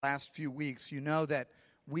last few weeks, you know that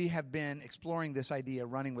we have been exploring this idea,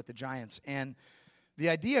 running with the giants. And the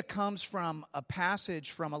idea comes from a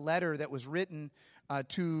passage from a letter that was written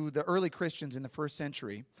to the early Christians in the first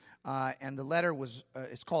century. And the letter was,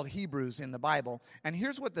 it's called Hebrews in the Bible. And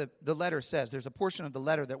here's what the letter says. There's a portion of the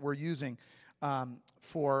letter that we're using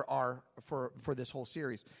for this whole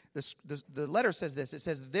series. The letter says this. It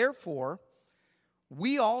says, "Therefore,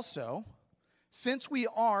 we also, since we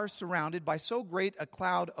are surrounded by so great a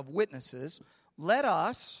cloud of witnesses, let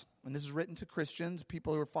us," and this is written to Christians,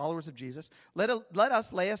 people who are followers of Jesus, let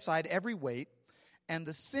us lay aside every weight and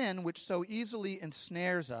the sin which so easily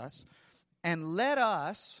ensnares us, and let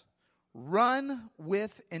us run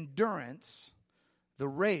with endurance the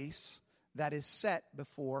race that is set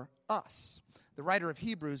before us. The writer of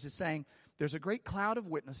Hebrews is saying there's a great cloud of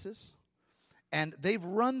witnesses, and they've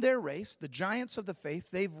run their race. The giants of the faith,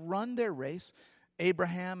 they've run their race.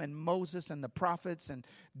 Abraham and Moses and the prophets and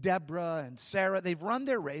Deborah and Sarah, they've run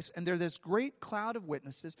their race, and they're this great cloud of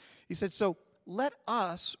witnesses. He said, so let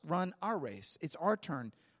us run our race. It's our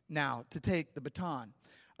turn now to take the baton.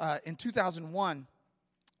 In 2001,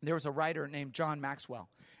 there was a writer named John Maxwell.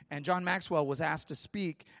 And John Maxwell was asked to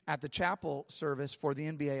speak at the chapel service for the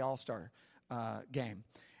NBA All-Star game.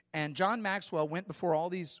 And John Maxwell went before all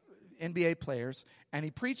these NBA players, and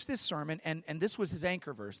he preached this sermon, and this was his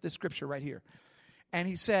anchor verse, this scripture right here. And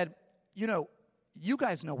he said, you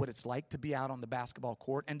guys know what it's like to be out on the basketball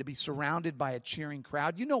court and to be surrounded by a cheering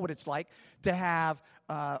crowd. You know what it's like to have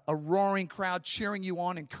a roaring crowd cheering you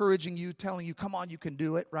on, encouraging you, telling you, come on, you can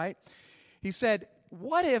do it, right? He said,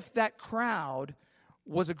 what if that crowd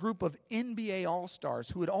was a group of NBA All-Stars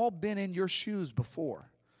who had all been in your shoes before?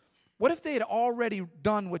 What if they had already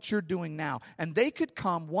done what you're doing now, and they could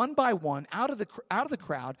come one by one out of the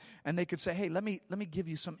crowd, and they could say, "Hey, let me give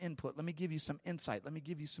you some input. Let me give you some insight. Let me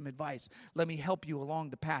give you some advice. Let me help you along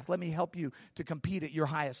the path. Let me help you to compete at your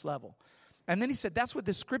highest level." And then he said, "That's what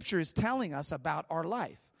the Scripture is telling us about our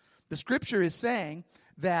life. The Scripture is saying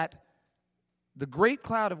that the great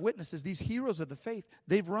cloud of witnesses, these heroes of the faith,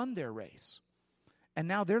 they've run their race, and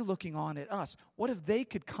now they're looking on at us. What if they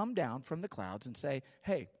could come down from the clouds and say,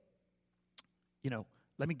 hey,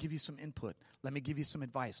 let me give you some input. Let me give you some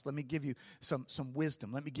advice. Let me give you some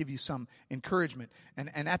wisdom. Let me give you some encouragement."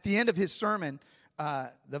 And at the end of his sermon,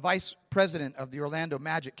 the vice president of the Orlando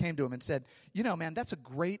Magic came to him and said, man, that's a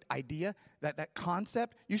great idea, that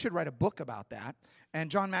concept. You should write a book about that. And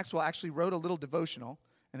John Maxwell actually wrote a little devotional,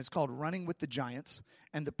 and it's called Running with the Giants.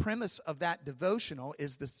 And the premise of that devotional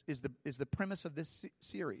is the premise of this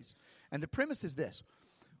series. And the premise is this: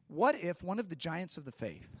 what if one of the giants of the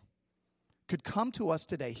faith could come to us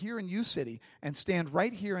today here in U City and stand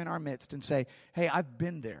right here in our midst and say, hey, I've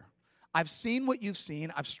been there. I've seen what you've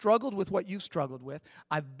seen. I've struggled with what you've struggled with.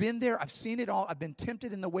 I've been there. I've seen it all. I've been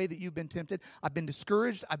tempted in the way that you've been tempted. I've been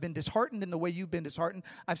discouraged. I've been disheartened in the way you've been disheartened.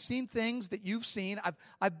 I've seen things that you've seen.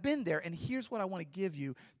 I've been there, and here's what I want to give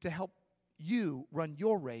you to help you run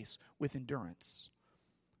your race with endurance.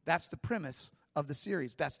 That's the premise of the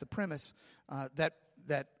series. That's the premise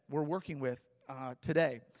that we're working with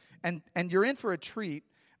today. And you're in for a treat,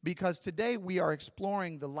 because today we are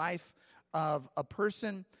exploring the life of a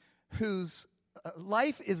person whose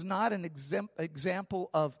life is not an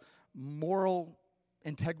example of moral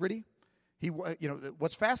integrity.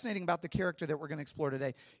 What's fascinating about the character that we're going to explore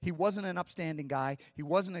today, he wasn't an upstanding guy. He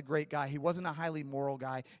wasn't a great guy. He wasn't a highly moral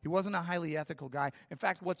guy. He wasn't a highly ethical guy. In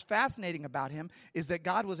fact, what's fascinating about him is that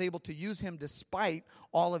God was able to use him despite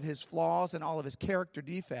all of his flaws and all of his character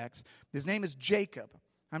defects. His name is Jacob.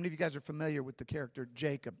 How many of you guys are familiar with the character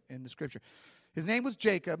Jacob in the Scripture? His name was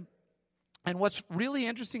Jacob, and what's really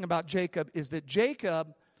interesting about Jacob is that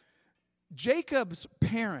Jacob's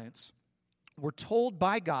parents were told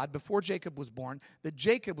by God before Jacob was born that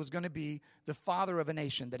Jacob was going to be the father of a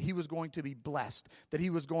nation, that he was going to be blessed, that he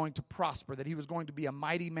was going to prosper, that he was going to be a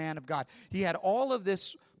mighty man of God. He had all of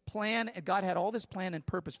this plan, and God had all this plan and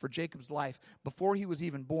purpose for Jacob's life before he was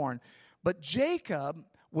even born. But Jacob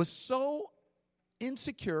was so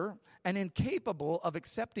insecure and incapable of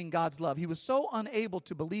accepting God's love. He was so unable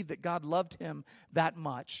to believe that God loved him that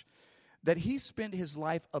much that he spent his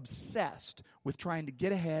life obsessed with trying to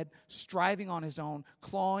get ahead, striving on his own,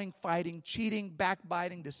 clawing, fighting, cheating,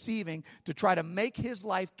 backbiting, deceiving, to try to make his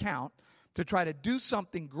life count, to try to do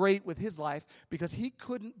something great with his life, because he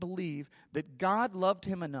couldn't believe that God loved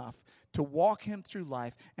him enough to walk him through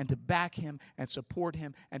life and to back him and support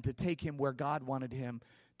him and to take him where God wanted him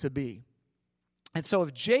to be. And so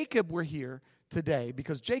if Jacob were here today,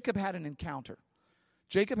 because Jacob had an encounter.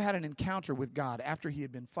 Jacob had an encounter with God after he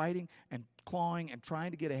had been fighting and clawing and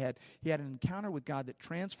trying to get ahead. He had an encounter with God that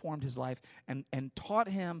transformed his life and taught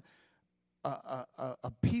him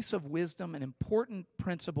a piece of wisdom, an important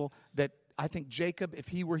principle that I think Jacob, if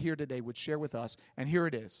he were here today, would share with us. And here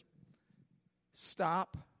it is.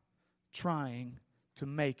 Stop trying to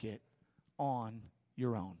make it on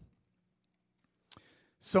your own.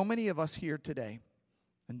 So many of us here today,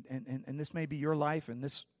 and this may be your life, and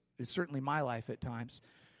this is certainly my life at times,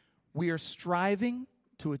 we are striving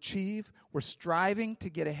to achieve, we're striving to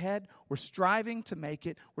get ahead, we're striving to make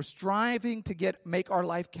it, we're striving to make our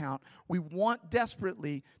life count. We want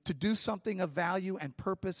desperately to do something of value and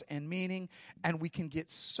purpose and meaning, and we can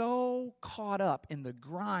get so caught up in the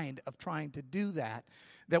grind of trying to do that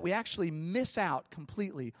we actually miss out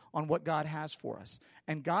completely on what God has for us.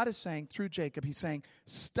 And God is saying through Jacob, he's saying,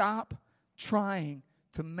 stop trying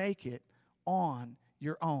to make it on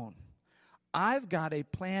your own. I've got a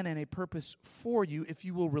plan and a purpose for you. If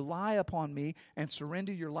you will rely upon me and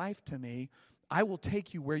surrender your life to me, I will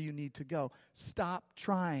take you where you need to go. Stop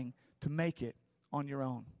trying to make it on your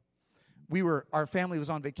own. Our family was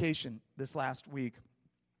on vacation this last week,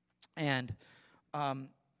 and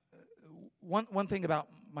one thing about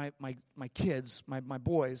my kids, my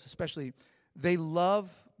boys especially, they love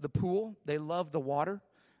the pool. They love the water.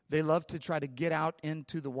 They love to try to get out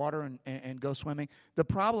into the water and go swimming. The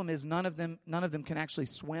problem is none of them can actually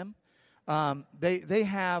swim. They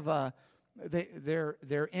have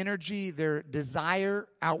their energy, their desire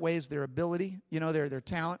outweighs their ability. Their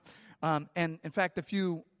talent. And in fact,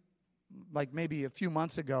 maybe a few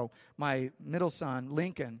months ago, my middle son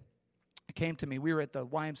Lincoln came to me. We were at the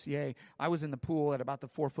YMCA. I was in the pool at about the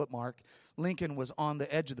 4-foot mark. Lincoln was on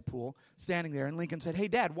the edge of the pool, standing there, and Lincoln said, "Hey,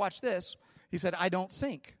 Dad, watch this." He said, "I don't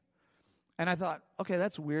sink." And I thought, okay,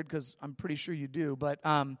 that's weird because I'm pretty sure you do. But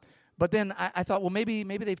then I thought, well, maybe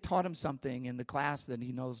they've taught him something in the class that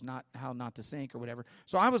he knows how not to sink or whatever.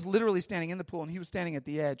 So I was literally standing in the pool, and he was standing at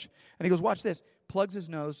the edge. And he goes, "Watch this." Plugs his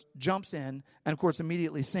nose, jumps in, and, of course,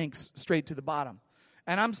 immediately sinks straight to the bottom.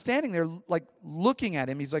 And I'm standing there, like, looking at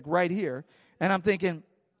him. He's, like, right here. And I'm thinking,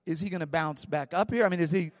 is he going to bounce back up here? I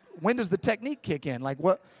mean, when does the technique kick in? Like,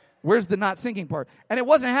 what? Where's the not sinking part? And it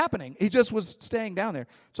wasn't happening. He just was staying down there.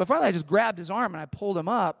 So finally I just grabbed his arm and I pulled him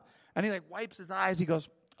up. And he wipes his eyes. He goes,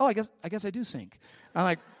 "Oh, I guess I do sink." I'm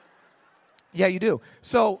like, "Yeah, you do."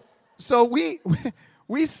 So we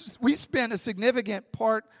spent a significant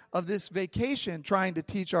part of this vacation trying to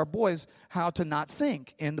teach our boys how to not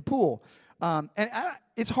sink in the pool.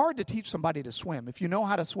 It's hard to teach somebody to swim. If you know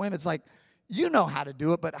how to swim, it's like, you know how to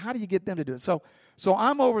do it, but how do you get them to do it? So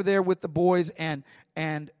I'm over there with the boys, and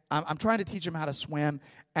I'm trying to teach them how to swim,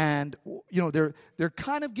 and they're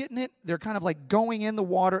kind of getting it. They're kind of like going in the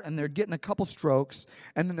water, and they're getting a couple strokes,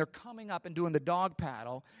 and then they're coming up and doing the dog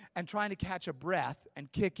paddle and trying to catch a breath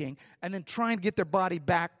and kicking, and then trying to get their body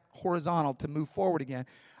back horizontal to move forward again.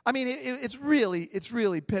 I mean, it's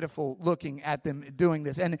really pitiful looking at them doing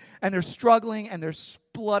this, and they're struggling, and they're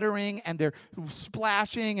spluttering, and they're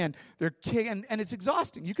splashing, and they're kicking, and it's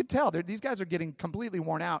exhausting. You could tell these guys are getting completely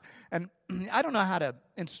worn out, and I don't know how to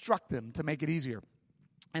instruct them to make it easier.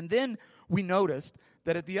 And then we noticed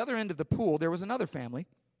that at the other end of the pool there was another family,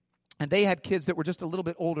 and they had kids that were just a little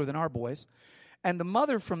bit older than our boys, and the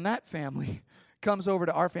mother from that family comes over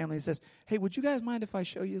to our family and says, "Hey, would you guys mind if I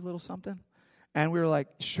show you a little something?" And we were like,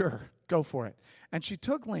 "Sure, go for it." And she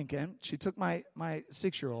took Lincoln, she took my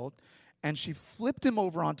 6-year-old, and she flipped him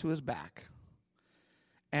over onto his back.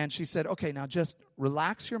 And she said, "Okay, now just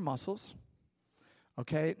relax your muscles.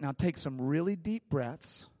 Okay, now take some really deep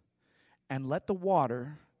breaths and let the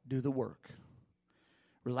water do the work.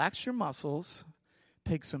 Relax your muscles,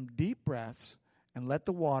 take some deep breaths, and let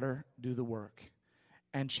the water do the work."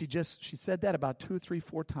 And she said that about 2, 3,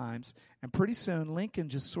 4 times. And pretty soon, Lincoln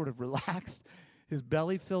just sort of relaxed. His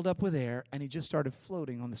belly filled up with air, and he just started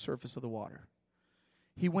floating on the surface of the water.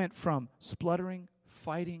 He went from spluttering,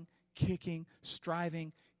 fighting, kicking,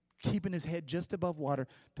 striving, keeping his head just above water,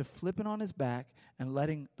 to flipping on his back and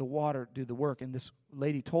letting the water do the work. And this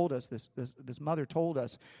lady told us, this mother told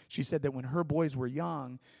us, she said that when her boys were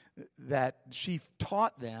young, that she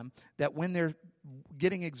taught them that when they're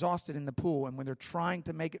getting exhausted in the pool and when they're trying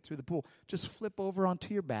to make it through the pool, just flip over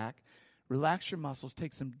onto your back, relax your muscles,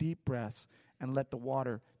 take some deep breaths, and let the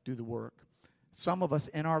water do the work. Some of us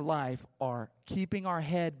in our life are keeping our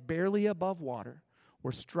head barely above water.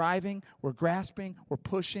 We're striving, we're grasping, we're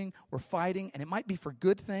pushing, we're fighting, and it might be for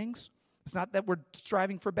good things, It's not that we're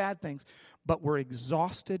striving for bad things, but we're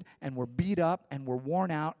exhausted and we're beat up and we're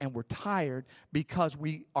worn out and we're tired because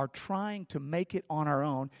we are trying to make it on our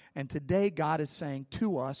own. And today God is saying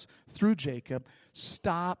to us through Jacob,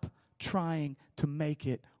 stop trying to make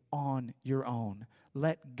it on your own.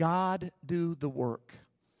 Let God do the work.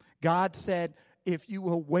 God said, if you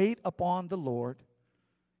will wait upon the Lord,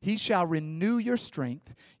 He shall renew your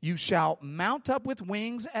strength. You shall mount up with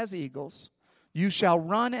wings as eagles. You shall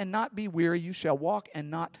run and not be weary. You shall walk and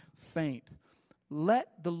not faint.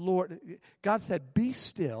 Let the Lord, God said, be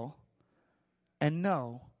still and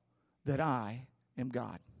know that I am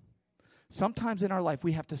God. Sometimes in our life,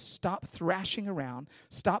 we have to stop thrashing around,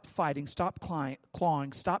 stop fighting, stop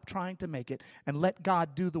clawing, stop trying to make it, and let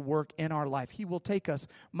God do the work in our life. He will take us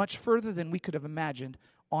much further than we could have imagined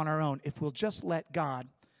on our own if we'll just let God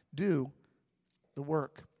do the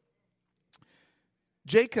work.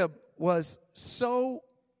 Jacob was so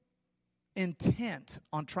intent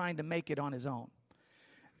on trying to make it on his own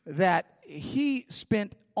that he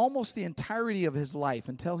spent almost the entirety of his life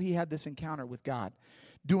until he had this encounter with God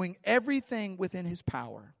doing everything within his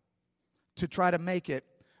power to try to make it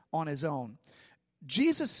on his own.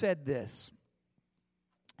 Jesus said this.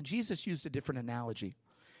 Jesus used a different analogy.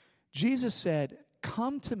 Jesus said,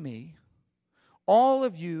 come to me, all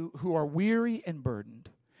of you who are weary and burdened.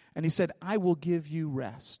 And he said, I will give you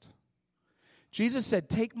rest. Jesus said,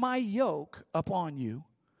 take my yoke upon you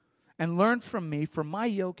and learn from me, for my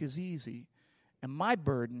yoke is easy and my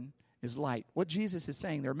burden is light. What Jesus is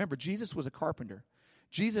saying there, remember, Jesus was a carpenter.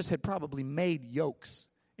 Jesus had probably made yokes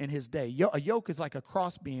in his day. A yoke is like a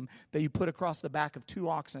crossbeam that you put across the back of two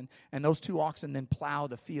oxen, and those two oxen then plow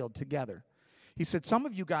the field together. He said, some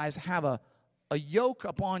of you guys have a yoke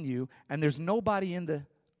upon you, and there's nobody in the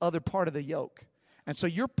other part of the yoke. And so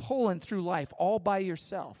you're pulling through life all by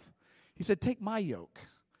yourself. He said, take my yoke,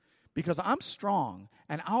 because I'm strong,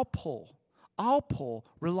 and I'll pull,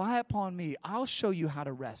 rely upon me. I'll show you how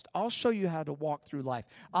to rest. I'll show you how to walk through life.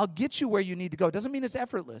 I'll get you where you need to go. Doesn't mean it's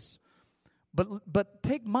effortless, but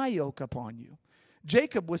take my yoke upon you.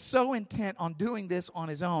 Jacob was so intent on doing this on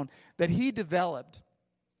his own that he developed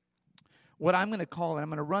what I'm going to call, and I'm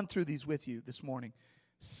going to run through these with you this morning,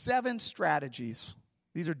 7 strategies.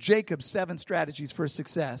 These are Jacob's 7 strategies for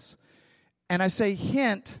success. And I say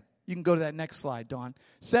hint, you can go to that next slide, Dawn.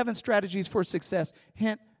 7 strategies for success.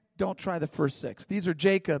 Hint, don't try the first 6. These are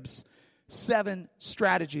Jacob's 7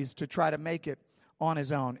 strategies to try to make it on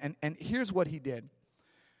his own. And here's what he did.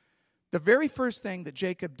 The very first thing that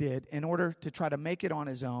Jacob did in order to try to make it on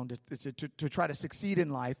his own, to try to succeed in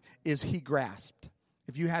life, is he grasped.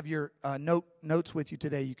 If you have your notes with you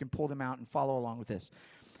today, you can pull them out and follow along with this.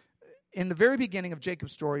 In the very beginning of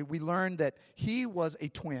Jacob's story, we learned that he was a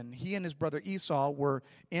twin. He and his brother Esau were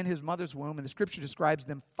in his mother's womb, and the scripture describes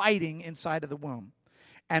them fighting inside of the womb.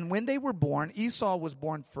 And when they were born, Esau was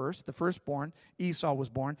born first, the firstborn, Esau was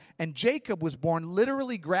born, and Jacob was born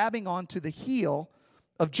literally grabbing onto the heel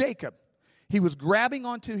of Jacob. He was grabbing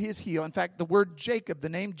onto his heel. In fact, the word Jacob, the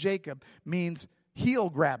name Jacob, means heel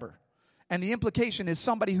grabber. And the implication is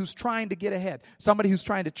somebody who's trying to get ahead, somebody who's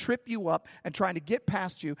trying to trip you up and trying to get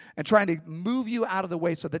past you and trying to move you out of the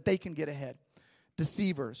way so that they can get ahead.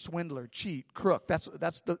 Deceiver, swindler, cheat, crook.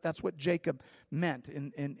 That's what Jacob meant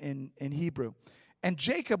in Hebrew. And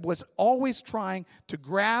Jacob was always trying to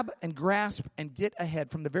grab and grasp and get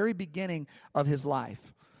ahead from the very beginning of his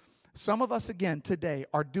life. Some of us, again, today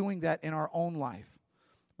are doing that in our own life.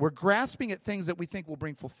 We're grasping at things that we think will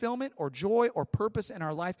bring fulfillment or joy or purpose in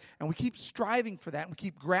our life, and we keep striving for that, and we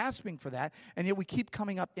keep grasping for that, and yet we keep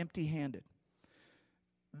coming up empty-handed.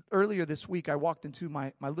 Earlier this week, I walked into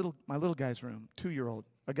my little guy's room, 2-year-old,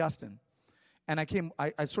 Augustine, and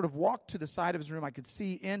I sort of walked to the side of his room. I could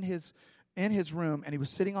see in his room, and he was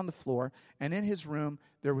sitting on the floor, and in his room,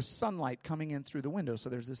 there was sunlight coming in through the window, so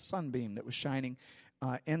there's this sunbeam that was shining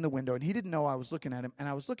in the window, and he didn't know I was looking at him, and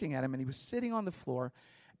I was looking at him, and he was sitting on the floor,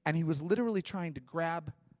 and he was literally trying to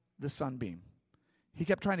grab the sunbeam. He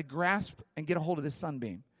kept trying to grasp and get a hold of this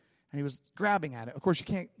sunbeam. And he was grabbing at it. Of course,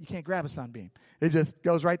 you can't grab a sunbeam. It just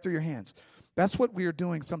goes right through your hands. That's what we are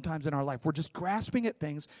doing sometimes in our life. We're just grasping at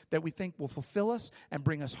things that we think will fulfill us and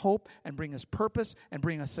bring us hope and bring us purpose and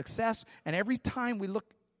bring us success. And every time we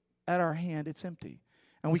look at our hand, it's empty.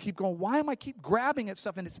 And we keep going, why am I keep grabbing at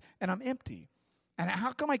stuff and I'm empty? And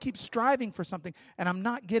how come I keep striving for something and I'm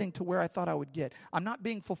not getting to where I thought I would get? I'm not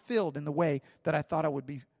being fulfilled in the way that I thought I would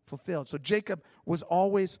be fulfilled. So Jacob was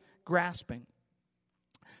always grasping.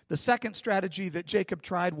 The second strategy that Jacob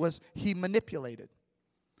tried was he manipulated.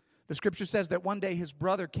 The scripture says that one day his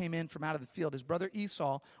brother came in from out of the field. His brother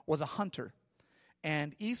Esau was a hunter.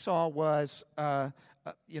 And Esau was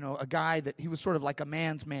a guy that he was sort of like a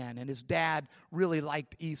man's man, and his dad really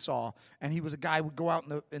liked Esau, and he was a guy who would go out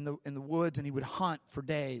in the woods and he would hunt for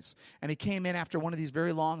days. And he came in after one of these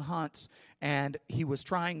very long hunts, and he was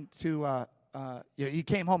trying to. He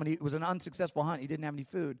came home, and it was an unsuccessful hunt. He didn't have any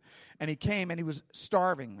food, and he came and he was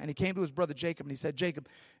starving. And he came to his brother Jacob, and he said, Jacob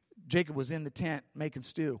was in the tent making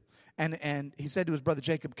stew, and he said to his brother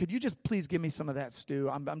Jacob, could you just please give me some of that stew?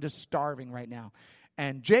 I'm just starving right now.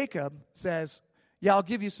 And Jacob says, yeah, I'll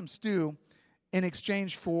give you some stew in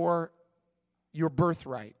exchange for your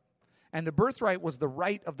birthright. And the birthright was the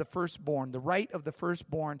right of the firstborn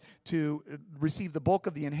to receive the bulk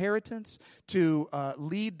of the inheritance, to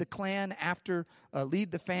lead the clan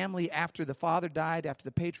lead the family after the father died, after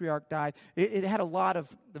the patriarch died. It had a lot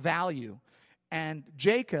of value. And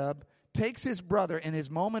Jacob takes his brother in his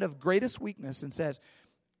moment of greatest weakness and says,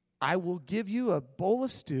 I will give you a bowl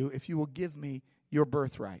of stew if you will give me your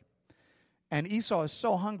birthright. And Esau is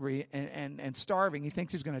so hungry and starving, he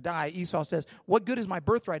thinks he's going to die. Esau says, what good is my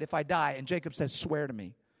birthright if I die? And Jacob says, swear to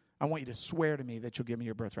me. I want you to swear to me that you'll give me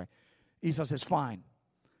your birthright. Esau says, fine.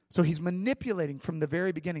 So he's manipulating from the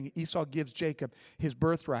very beginning. Esau gives Jacob his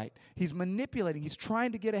birthright. He's manipulating. He's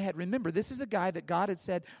trying to get ahead. Remember, this is a guy that God had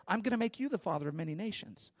said, I'm going to make you the father of many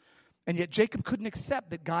nations. And yet Jacob couldn't accept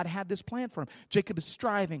that God had this plan for him. Jacob is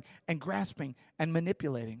striving and grasping and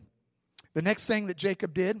manipulating. The next thing that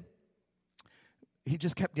Jacob did, he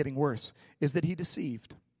just kept getting worse, is that he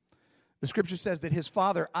deceived. The scripture says that his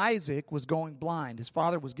father Isaac was going blind. His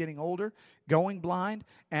father was getting older, going blind,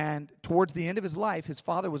 and towards the end of his life, his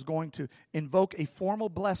father was going to invoke a formal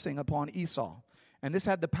blessing upon Esau. And this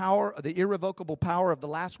had the power, the irrevocable power of the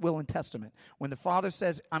last will and testament. When the father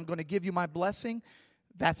says, I'm going to give you my blessing,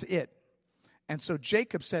 that's it. And so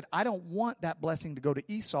Jacob said, I don't want that blessing to go to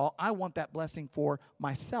Esau. I want that blessing for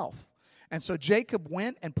myself. And so Jacob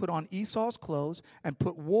went and put on Esau's clothes and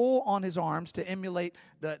put wool on his arms to emulate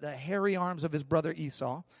the hairy arms of his brother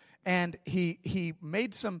Esau. And he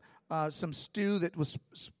made some stew that was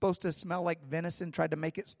supposed to smell like venison, tried to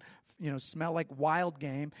make it smell like wild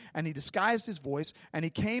game. And he disguised his voice, and he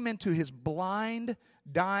came into his blind,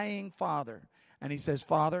 dying father. And he says,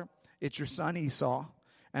 Father, it's your son Esau,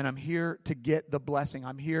 and I'm here to get the blessing.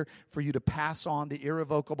 I'm here for you to pass on the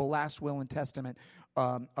irrevocable last will and testament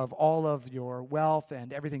of all of your wealth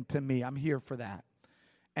and everything to me. I'm here for that.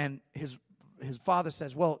 And his father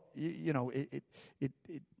says, well, are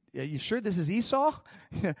you sure this is Esau?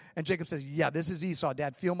 And Jacob says, yeah, this is Esau,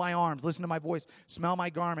 Dad. Feel my arms, listen to my voice, smell my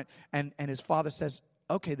garment. And his father says,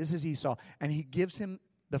 okay, this is Esau. And he gives him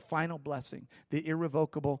the final blessing, the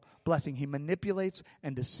irrevocable blessing. He manipulates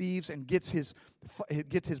and deceives and gets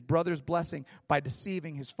his brother's blessing by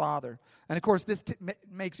deceiving his father. And of course, this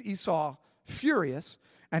makes Esau furious,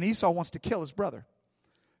 and Esau wants to kill his brother.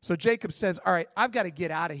 So Jacob says, all right, I've got to get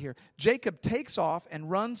out of here. Jacob takes off and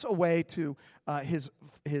runs away to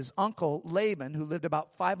his uncle Laban, who lived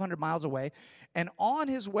about 500 miles away. And on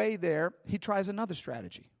his way there, he tries another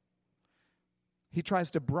strategy. He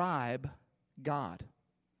tries to bribe God.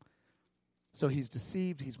 So he's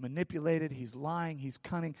deceived, he's manipulated, he's lying, he's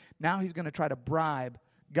cunning. Now he's going to try to bribe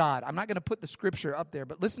God. I'm not going to put the scripture up there,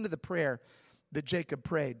 but listen to the prayer that Jacob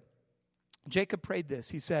prayed. Jacob prayed this.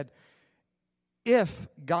 He said, if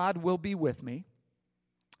God will be with me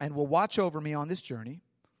and will watch over me on this journey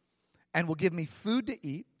and will give me food to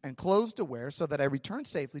eat and clothes to wear so that I return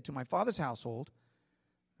safely to my father's household,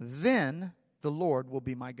 then the Lord will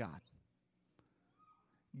be my God.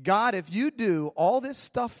 God, if you do all this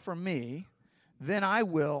stuff for me, then I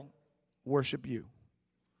will worship you.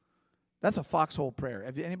 That's a foxhole prayer.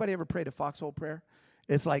 Have anybody ever prayed a foxhole prayer?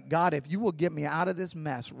 It's like, God, if you will get me out of this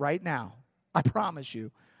mess right now, I promise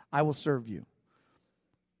you, I will serve you.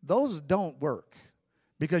 Those don't work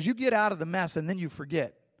because you get out of the mess and then you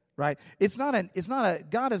forget, right?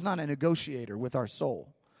 God is not a negotiator with our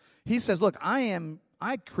soul. He says, look, I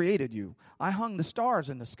created you. I hung the stars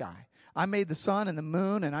in the sky. I made the sun and the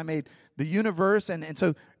moon, and I made the universe. And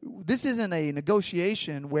so this isn't a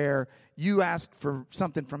negotiation where you ask for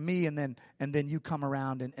something from me and then you come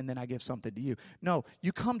around and then I give something to you. No,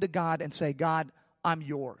 you come to God and say, God, I'm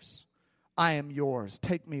yours. I am yours.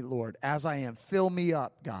 Take me, Lord, as I am. Fill me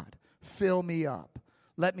up, God. Fill me up.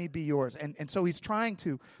 Let me be yours. And so he's trying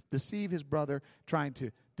to deceive his brother, trying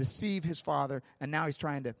to deceive his father, and now he's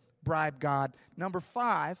trying to bribe God. Number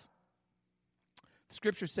 5, the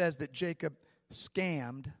scripture says that Jacob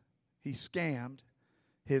scammed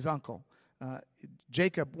his uncle.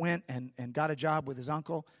 Jacob went and got a job with his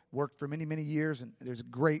uncle, worked for many, many years, and there's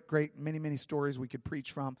great, many, many stories we could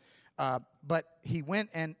preach from. But he went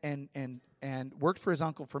and worked for his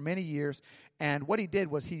uncle for many years, and what he did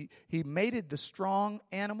was he mated the strong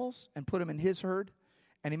animals and put them in his herd,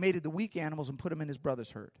 and he mated the weak animals and put them in his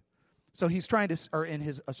brother's herd. So he's trying to, or in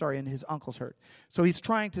his uncle's herd. So he's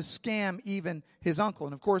trying to scam even his uncle,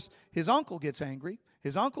 and of course his uncle gets angry,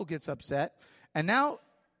 his uncle gets upset, and now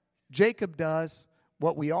Jacob does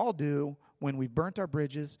what we all do when we've burnt our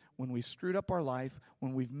bridges, when we've screwed up our life,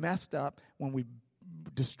 when we've messed up, when we've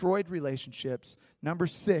destroyed relationships. Number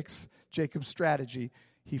 6, Jacob's strategy,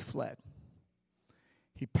 he fled.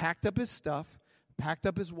 He packed up his stuff, packed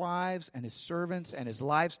up his wives and his servants and his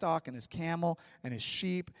livestock and his camel and his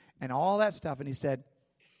sheep and all that stuff, and he said,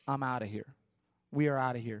 I'm out of here. We are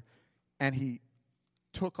out of here. And he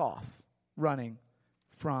took off running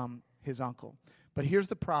from his uncle. But here's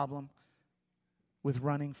the problem with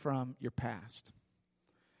running from your past.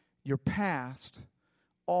 Your past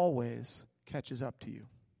always catches up to you.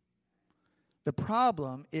 The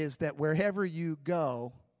problem is that wherever you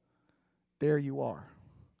go, there you are.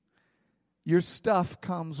 Your stuff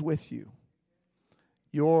comes with you.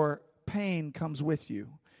 Your pain comes with you.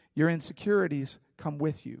 Your insecurities come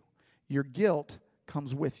with you. Your guilt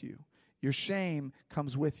comes with you. Your shame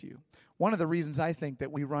comes with you. One of the reasons I think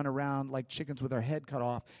that we run around like chickens with our head cut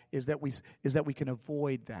off is that we can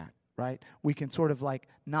avoid that, right? We can sort of like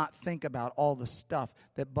not think about all the stuff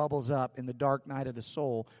that bubbles up in the dark night of the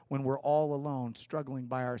soul when we're all alone struggling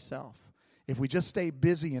by ourselves. If we just stay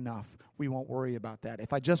busy enough, we won't worry about that.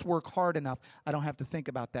 If I just work hard enough, I don't have to think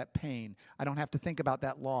about that pain. I don't have to think about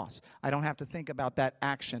that loss. I don't have to think about that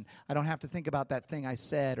action. I don't have to think about that thing I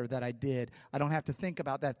said or that I did. I don't have to think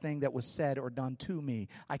about that thing that was said or done to me.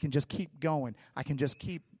 I can just keep going. I can just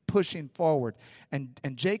keep pushing forward. And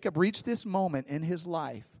Jacob reached this moment in his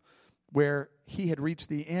life where he had reached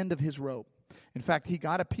the end of his rope. In fact, he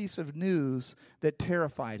got a piece of news that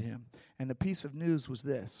terrified him. And the piece of news was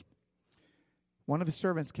this. One of his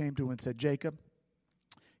servants came to him and said, Jacob,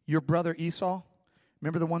 your brother Esau,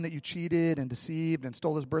 remember the one that you cheated and deceived and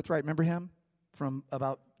stole his birthright? Remember him from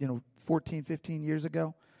about 14, 15 years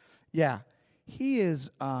ago? Yeah, he is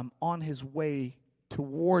on his way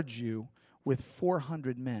towards you with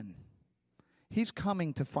 400 men. He's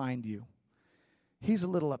coming to find you. He's a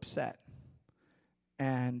little upset.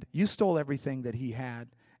 And you stole everything that he had,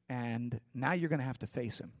 and now you're going to have to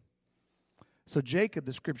face him. So Jacob,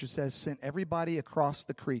 the scripture says, sent everybody across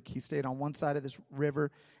the creek. He stayed on one side of this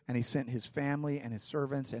river, and he sent his family and his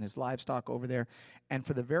servants and his livestock over there. And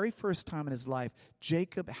for the very first time in his life,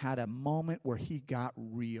 Jacob had a moment where he got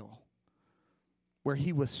real, where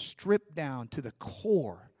he was stripped down to the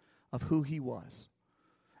core of who he was.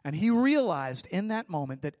 And he realized in that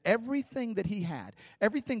moment that everything that he had,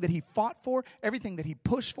 everything that he fought for, everything that he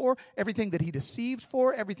pushed for, everything that he deceived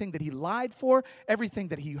for, everything that he lied for, everything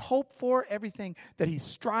that he hoped for, everything that he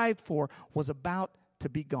strived for was about to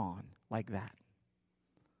be gone like that.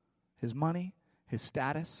 His money, his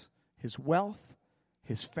status, his wealth,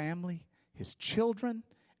 his family, his children,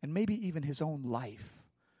 and maybe even his own life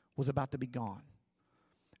was about to be gone.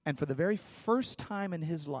 And for the very first time in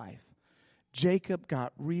his life, Jacob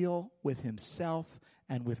got real with himself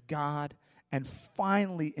and with God and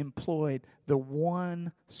finally employed the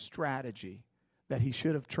one strategy that he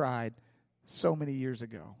should have tried so many years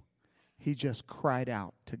ago. He just cried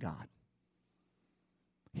out to God.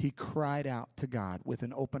 He cried out to God with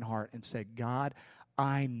an open heart and said, God,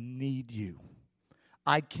 I need you.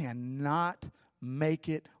 I cannot make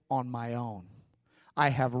it on my own. I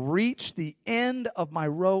have reached the end of my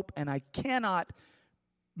rope and I cannot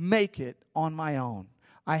make it on my own.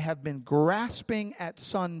 I have been grasping at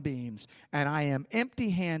sunbeams, and I am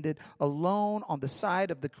empty-handed, alone on the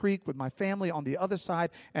side of the creek with my family on the other side,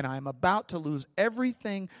 and I am about to lose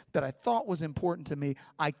everything that I thought was important to me.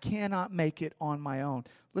 I cannot make it on my own.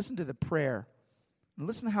 Listen to the prayer.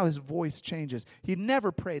 Listen to how his voice changes. He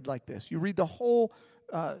never prayed like this. You read the whole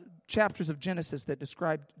chapters of Genesis that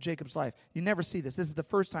describe Jacob's life. You never see this. This is the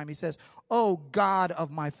first time he says, "Oh God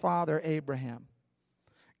of my father Abraham,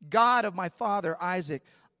 God of my father Isaac,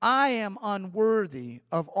 I am unworthy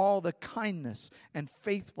of all the kindness and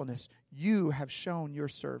faithfulness you have shown your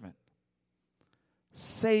servant.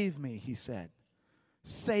 Save me," he said.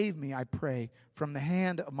 "Save me, I pray, from the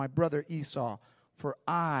hand of my brother Esau, for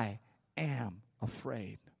I am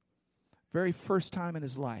afraid." Very first time in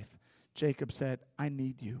his life, Jacob said, I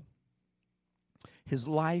need you. His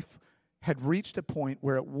life had reached a point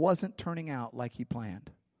where it wasn't turning out like he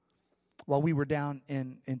planned. While we were down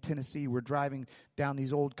in Tennessee, we're driving down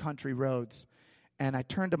these old country roads. And I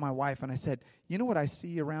turned to my wife and I said, you know what I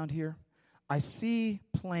see around here? I see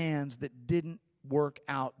plans that didn't work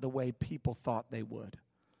out the way people thought they would.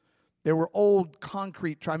 There were old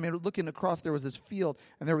concrete trucks. I mean, looking across, there was this field,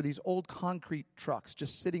 and there were these old concrete trucks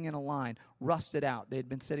just sitting in a line, rusted out. They had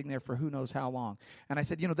been sitting there for who knows how long. And I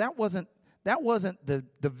said, that wasn't the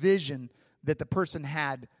vision that the person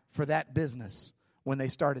had for that business when they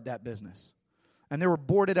started that business. And there were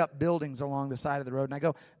boarded up buildings along the side of the road. And I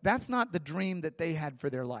go, that's not the dream that they had for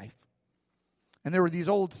their life. And there were these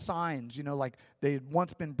old signs, like they had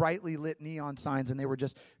once been brightly lit neon signs, and they were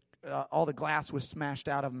just all the glass was smashed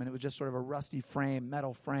out of them, and it was just sort of a rusty frame,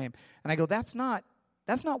 metal frame. And I go, that's not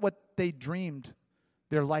what they dreamed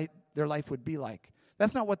their life would be like.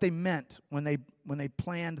 That's not what they meant when they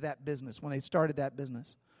planned that business, when they started that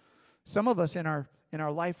business. Some of us in our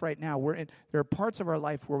life right now, there are parts of our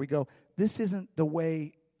life where we go, this isn't the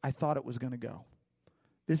way I thought it was going to go.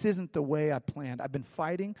 This isn't the way I planned. I've been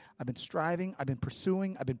fighting, I've been striving, I've been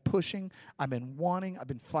pursuing, I've been pushing, I've been wanting, I've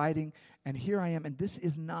been fighting, and here I am, and this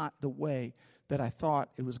is not the way that I thought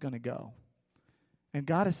it was going to go. And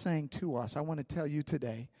God is saying to us, I want to tell you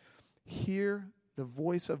today, hear the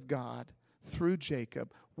voice of God through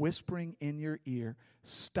Jacob whispering in your ear,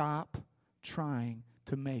 stop trying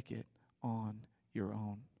to make it on your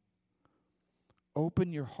own.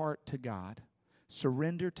 Open your heart to God.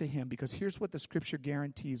 Surrender to Him, because here's what the Scripture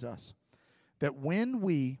guarantees us. That when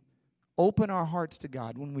we open our hearts to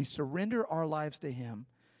God, when we surrender our lives to Him,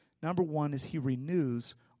 number one is He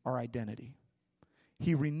renews our identity.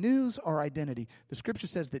 He renews our identity. The Scripture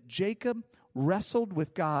says that Jacob wrestled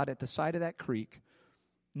with God at the side of that creek.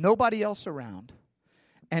 Nobody else around.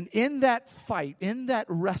 And in that fight, in that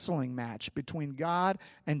wrestling match between God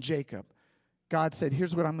and Jacob, God said,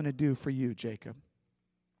 here's what I'm going to do for you, Jacob.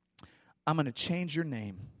 I'm going to change your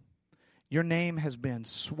name. Your name has been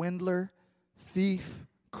swindler, thief,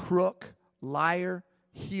 crook, liar,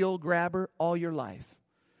 heel grabber all your life.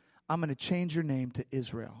 I'm going to change your name to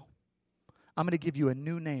Israel. I'm going to give you a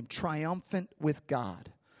new name, triumphant with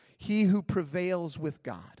God, he who prevails with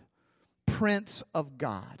God, Prince of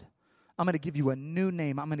God. I'm going to give you a new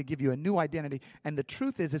name. I'm going to give you a new identity. And the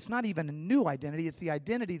truth is, it's not even a new identity. It's the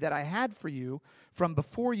identity that I had for you from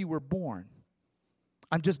before you were born.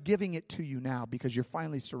 I'm just giving it to you now because you're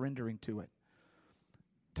finally surrendering to it.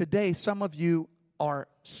 Today, some of you are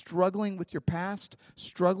struggling with your past,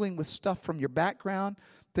 struggling with stuff from your background,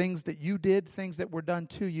 things that you did, things that were done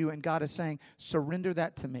to you, and God is saying, surrender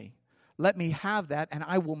that to me. Let me have that, and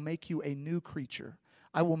I will make you a new creature.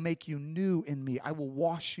 I will make you new in me. I will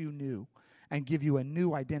wash you new and give you a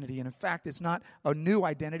new identity. And in fact, it's not a new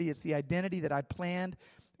identity. It's the identity that I planned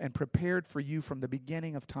and prepared for you from the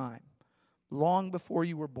beginning of time, long before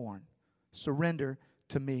you were born. Surrender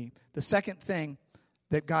to me. The second thing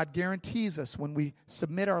that God guarantees us when we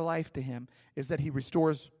submit our life to Him is that He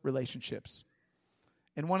restores relationships.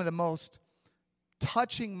 In one of the most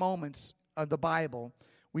touching moments of the Bible,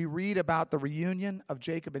 we read about the reunion of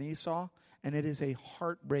Jacob and Esau, and it is a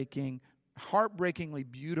heartbreakingly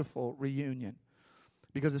beautiful reunion.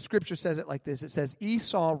 Because the Scripture says it like this. It says,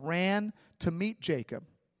 Esau ran to meet Jacob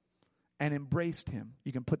and embraced him.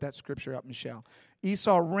 You can put that Scripture up, Michelle.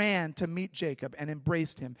 Esau ran to meet Jacob and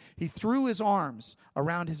embraced him. He threw his arms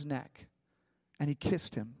around his neck, and he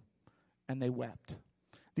kissed him, and they wept.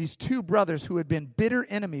 These two brothers who had been bitter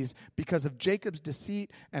enemies because of Jacob's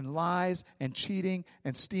deceit and lies and cheating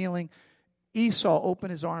and stealing, Esau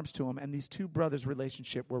opened his arms to him, and these two brothers'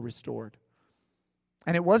 relationship were restored.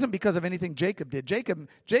 And it wasn't because of anything Jacob did.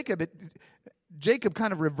 Jacob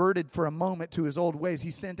kind of reverted for a moment to his old ways.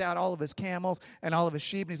 He sent out all of his camels and all of his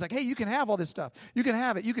sheep, and he's like, hey, you can have all this stuff. You can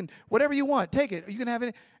have it. You can, whatever you want, take it. You can have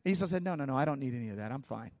it. And Esau said, no, I don't need any of that. I'm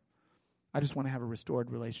fine. I just want to have a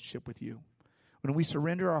restored relationship with you. When we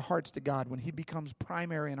surrender our hearts to God, when He becomes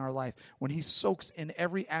primary in our life, when He soaks in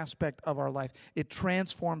every aspect of our life, it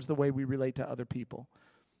transforms the way we relate to other people.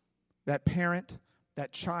 That parent,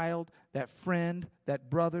 that child, that friend, that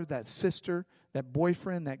brother, that sister, that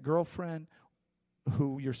boyfriend, that girlfriend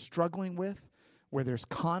who you're struggling with, where there's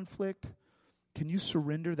conflict, can you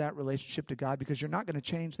surrender that relationship to God? Because you're not going to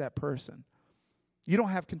change that person. You don't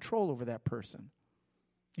have control over that person.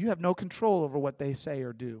 You have no control over what they say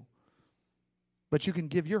or do. But you can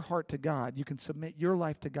give your heart to God. You can submit your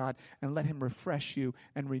life to God and let Him refresh you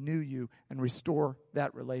and renew you and restore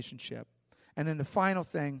that relationship. And then the final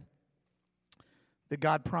thing that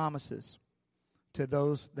God promises to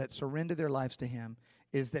those that surrender their lives to Him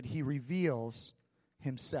is that He reveals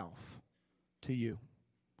Himself to you.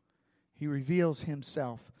 He reveals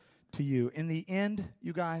Himself to you. In the end,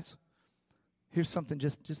 you guys, here's something,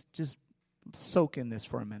 just soak in this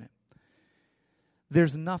for a minute.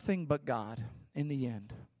 There's nothing but God in the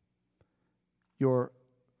end. Your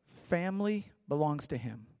family belongs to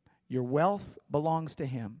Him. Your wealth belongs to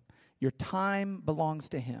Him. Your time belongs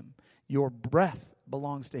to Him. Your breath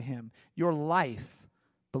belongs to Him. Your life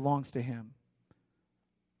belongs to Him.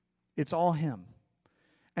 It's all Him.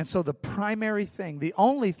 And so the primary thing, the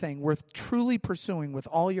only thing worth truly pursuing with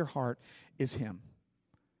all your heart is Him.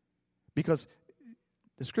 Because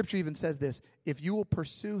the Scripture even says this, if you will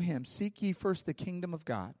pursue Him, seek ye first the kingdom of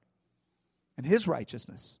God and His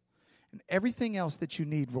righteousness, and everything else that you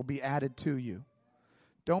need will be added to you.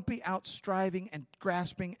 Don't be out striving and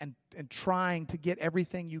grasping and trying to get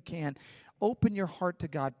everything you can. Open your heart to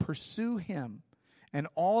God. Pursue Him. And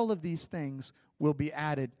all of these things will be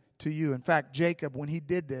added to you. In fact, Jacob, when he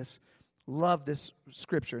did this, loved this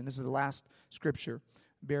scripture. And this is the last scripture.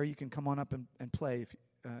 Barry, you can come on up and play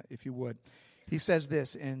if you would. He says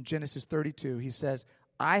this in Genesis 32. He says,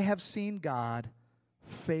 I have seen God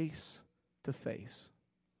face to face,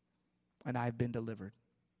 and I've been delivered.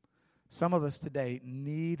 Some of us today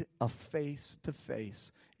need a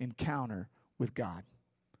face-to-face encounter with God.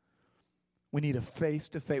 We need a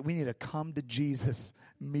face-to-face. We need a come-to-Jesus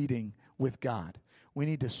meeting with God. We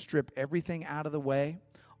need to strip everything out of the way,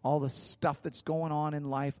 all the stuff that's going on in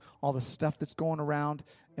life, all the stuff that's going around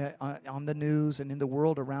on the news and in the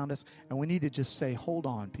world around us, and we need to just say, hold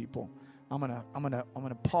on, people. I'm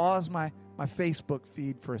gonna pause my Facebook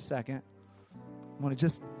feed for a second.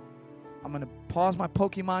 I'm going to pause my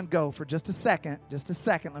Pokemon Go for just a second.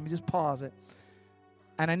 Let me just pause it.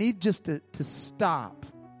 And I need just to stop.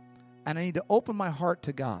 And I need to open my heart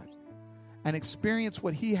to God and experience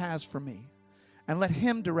what He has for me. And let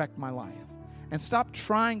Him direct my life. And stop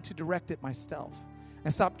trying to direct it myself.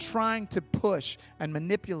 And stop trying to push and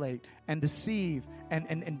manipulate and deceive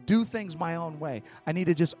and do things my own way. I need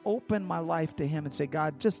to just open my life to Him and say,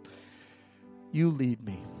 God, just you lead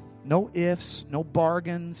me. No ifs, no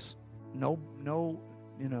bargains. No,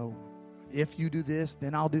 if you do this,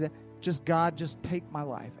 then I'll do that. Just, God, just take my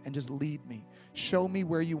life and just lead me. Show me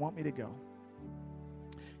where you want me to go.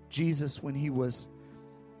 Jesus, when He was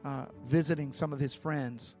visiting some of His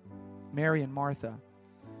friends, Mary and Martha,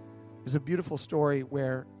 there's a beautiful story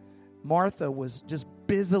where Martha was just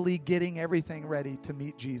busily getting everything ready to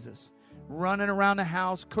meet Jesus. Running around the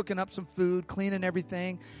house, cooking up some food, cleaning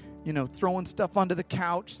everything, throwing stuff onto the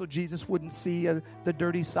couch so Jesus wouldn't see the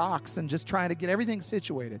dirty socks, and just trying to get everything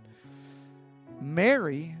situated.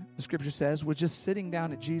 Mary, the Scripture says, was just sitting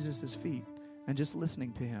down at Jesus' feet and just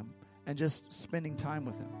listening to Him and just spending time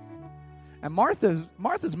with Him. And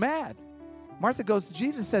Martha's mad. Martha goes to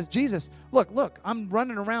Jesus, says, Jesus, look, I'm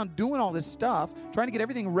running around doing all this stuff, trying to get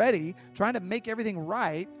everything ready, trying to make everything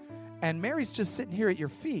right, and Mary's just sitting here at your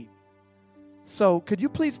feet. So could you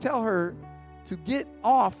please tell her to get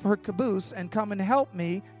off her caboose and come and help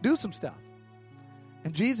me do some stuff?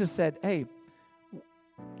 And Jesus said, hey,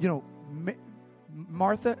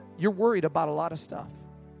 Martha, you're worried about a lot of stuff.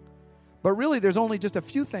 But really, there's only just a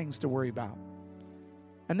few things to worry about.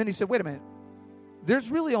 And then He said, wait a minute.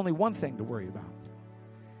 There's really only one thing to worry about.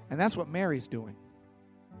 And that's what Mary's doing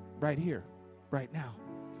right here, right now.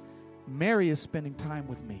 Mary is spending time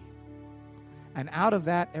with me. And out of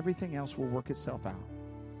that, everything else will work itself out.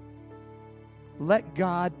 Let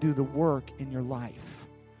God do the work in your life.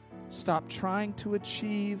 Stop trying to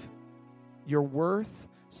achieve your worth.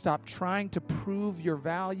 Stop trying to prove your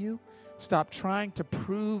value. Stop trying to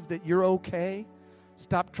prove that you're okay.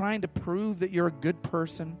 Stop trying to prove that you're a good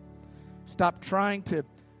person. Stop trying to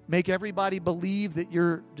make everybody believe that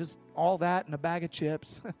you're just all that in a bag of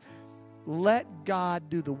chips. Let God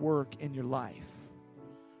do the work in your life.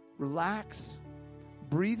 Relax.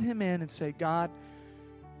 Breathe Him in and say, God,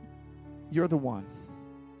 you're the one.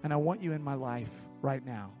 And I want you in my life right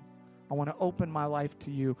now. I want to open my life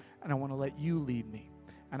to you, and I want to let you lead me.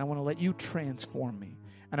 And I want to let you transform me.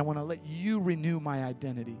 And I want to let you renew my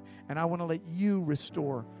identity. And I want to let you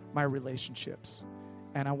restore my relationships.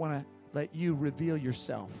 And I want to let you reveal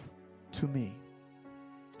yourself to me.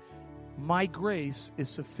 My grace is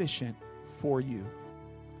sufficient for you.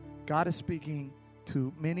 God is speaking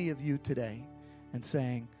to many of you today and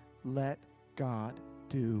saying, let God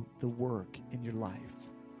do the work in your life.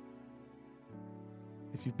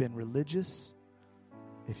 If you've been religious,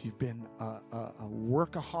 if you've been a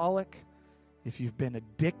workaholic, if you've been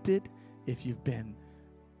addicted, if you've been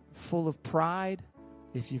full of pride,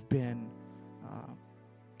 if you've been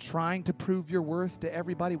trying to prove your worth to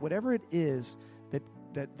everybody, whatever it is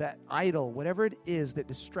that idol, whatever it is that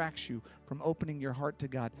distracts you from opening your heart to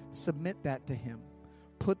God, submit that to Him.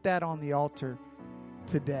 Put that on the altar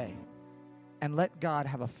today and let God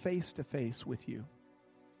have a face-to-face with you.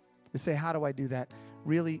 They say, how do I do that?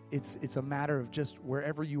 Really, it's a matter of just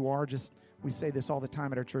wherever you are, just, we say this all the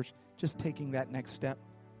time at our church, just taking that next step,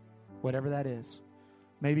 whatever that is.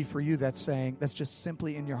 Maybe for you, that's just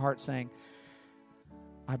simply in your heart saying,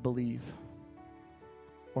 I believe.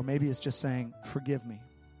 Or maybe it's just saying, forgive me.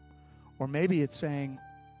 Or maybe it's saying,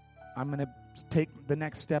 I'm going to take the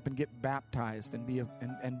next step and get baptized and be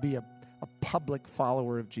a public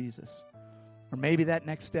follower of Jesus. Or maybe that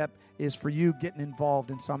next step is for you getting involved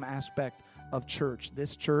in some aspect of church,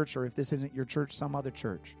 this church, or if this isn't your church, some other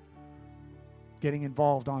church. Getting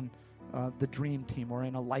involved on the dream team or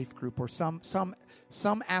in a life group or some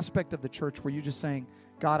aspect of the church where you're just saying,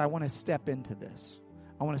 God, I want to step into this.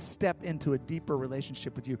 I want to step into a deeper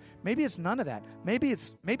relationship with you. Maybe it's none of that. Maybe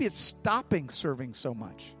it's stopping serving so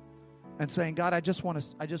much and saying, God, I just want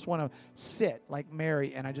to sit like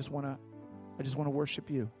Mary, and I just want to worship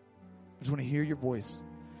you. I just want to hear your voice.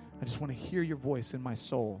 I just want to hear your voice in my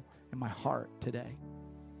soul, in my heart today.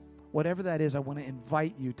 Whatever that is, I want to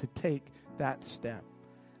invite you to take that step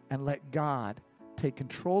and let God take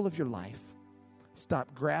control of your life.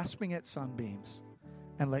 Stop grasping at sunbeams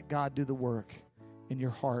and let God do the work in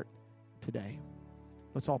your heart today.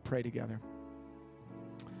 Let's all pray together.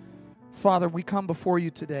 Father, we come before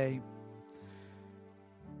you today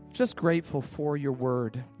just grateful for your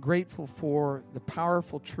word, grateful for the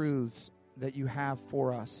powerful truths that you have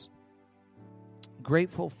for us,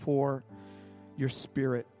 grateful for your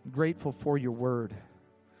spirit, grateful for your word.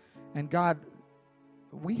 And God,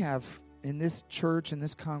 we have in this church, in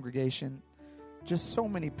this congregation, just so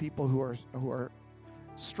many people who are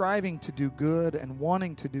striving to do good and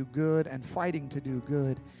wanting to do good and fighting to do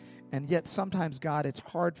good. And yet sometimes, God, it's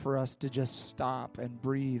hard for us to just stop and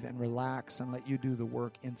breathe and relax and let you do the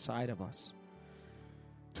work inside of us.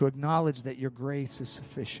 To acknowledge that your grace is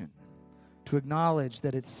sufficient. To acknowledge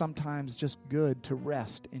that it's sometimes just good to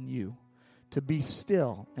rest in you. To be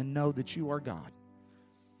still and know that you are God.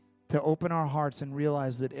 To open our hearts and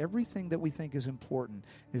realize that everything that we think is important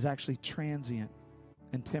is actually transient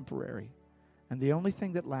and temporary. And the only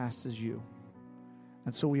thing that lasts is you.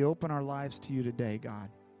 And so we open our lives to you today, God.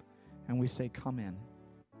 And we say, come in.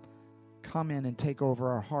 Come in and take over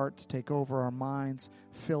our hearts, take over our minds,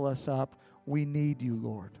 fill us up. We need you,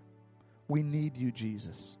 Lord. We need you,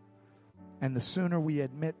 Jesus. And the sooner we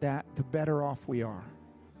admit that, the better off we are.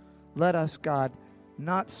 Let us, God,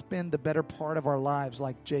 not spend the better part of our lives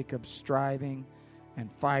like Jacob, striving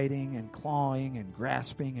and fighting and clawing and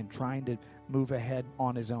grasping and trying to move ahead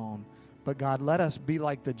on his own. But God, let us be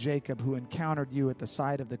like the Jacob who encountered you at the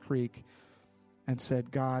side of the creek and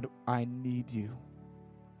said, God, I need you.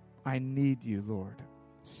 I need you, Lord.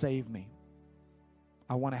 Save me.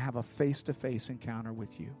 I want to have a face-to-face encounter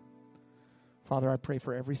with you. Father, I pray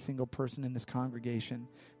for every single person in this congregation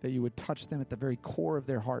that you would touch them at the very core of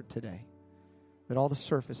their heart today. That all the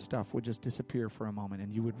surface stuff would just disappear for a moment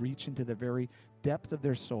and you would reach into the very depth of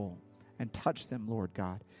their soul and touch them, Lord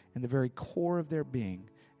God, in the very core of their being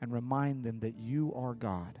and remind them that you are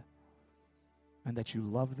God and that you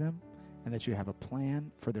love them and that you have a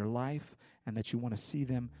plan for their life and that you want to see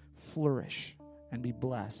them flourish and be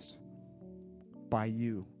blessed by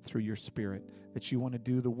you through your Spirit, that you want to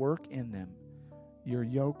do the work in them. Your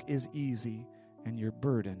yoke is easy and your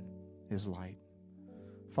burden is light.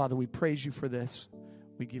 Father, we praise you for this.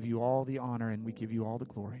 We give you all the honor and we give you all the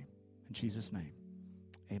glory. In Jesus' name,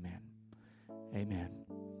 amen. Amen.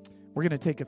 We're going to take a